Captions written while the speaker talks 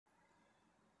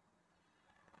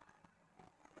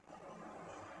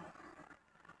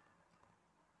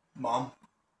Mom,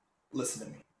 listen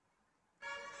to me.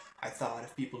 I thought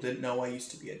if people didn't know I used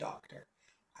to be a doctor,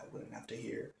 I wouldn't have to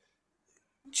hear,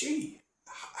 gee,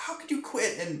 how could you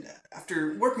quit and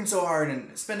after working so hard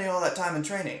and spending all that time in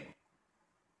training?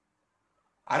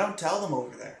 I don't tell them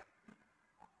over there.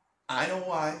 I know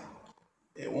why.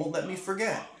 It won't let me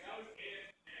forget.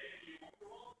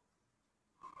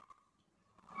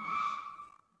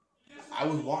 I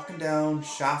was walking down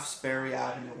Shaftesbury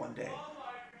Avenue one day,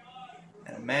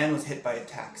 and a man was hit by a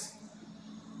taxi.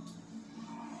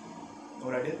 Know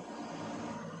what I did?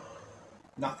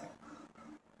 Nothing.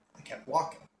 I kept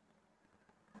walking.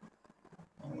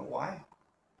 I don't know why.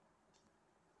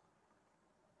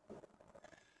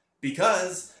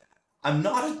 Because I'm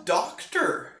not a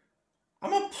doctor.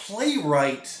 I'm a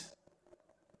playwright.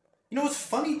 You know what's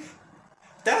funny?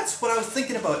 That's what I was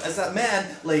thinking about as that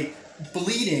man lay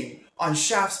bleeding on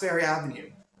Shaftesbury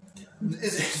Avenue.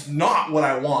 It's not what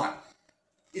I want.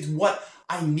 It's what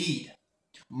I need.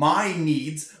 My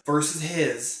needs versus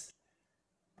his.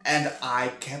 And I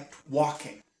kept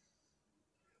walking.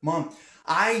 Mom,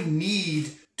 I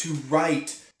need to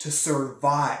write to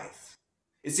survive.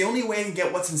 It's the only way I can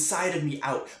get what's inside of me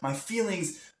out. My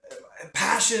feelings,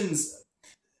 passions,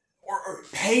 or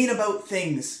pain about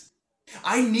things.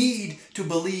 I need to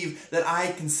believe that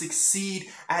I can succeed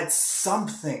at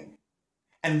something.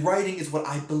 And writing is what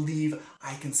I believe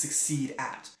I can succeed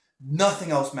at.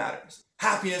 Nothing else matters.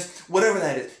 Happiness, whatever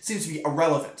that is, seems to be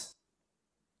irrelevant.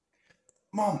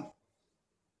 Mom,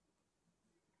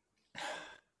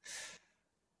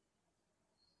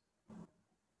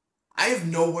 I have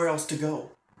nowhere else to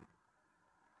go.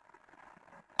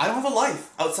 I don't have a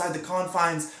life outside the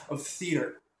confines of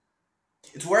theater.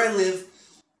 It's where I live.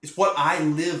 It's what I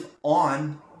live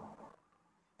on.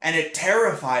 And it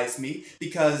terrifies me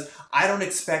because I don't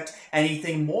expect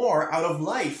anything more out of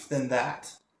life than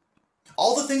that.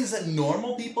 All the things that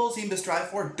normal people seem to strive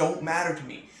for don't matter to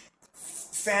me.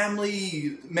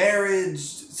 Family, marriage,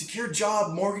 secure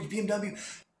job, mortgage, BMW.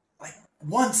 Like,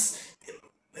 once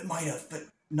it might have, but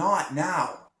not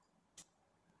now.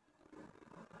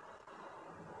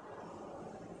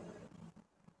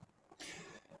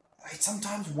 I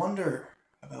sometimes wonder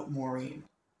about Maureen.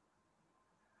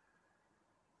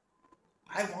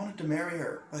 I wanted to marry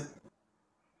her, but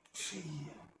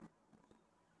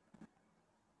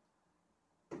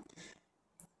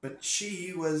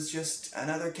she was just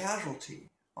another casualty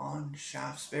on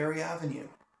Shaftesbury Avenue.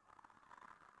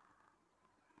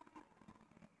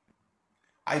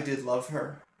 I did love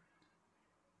her.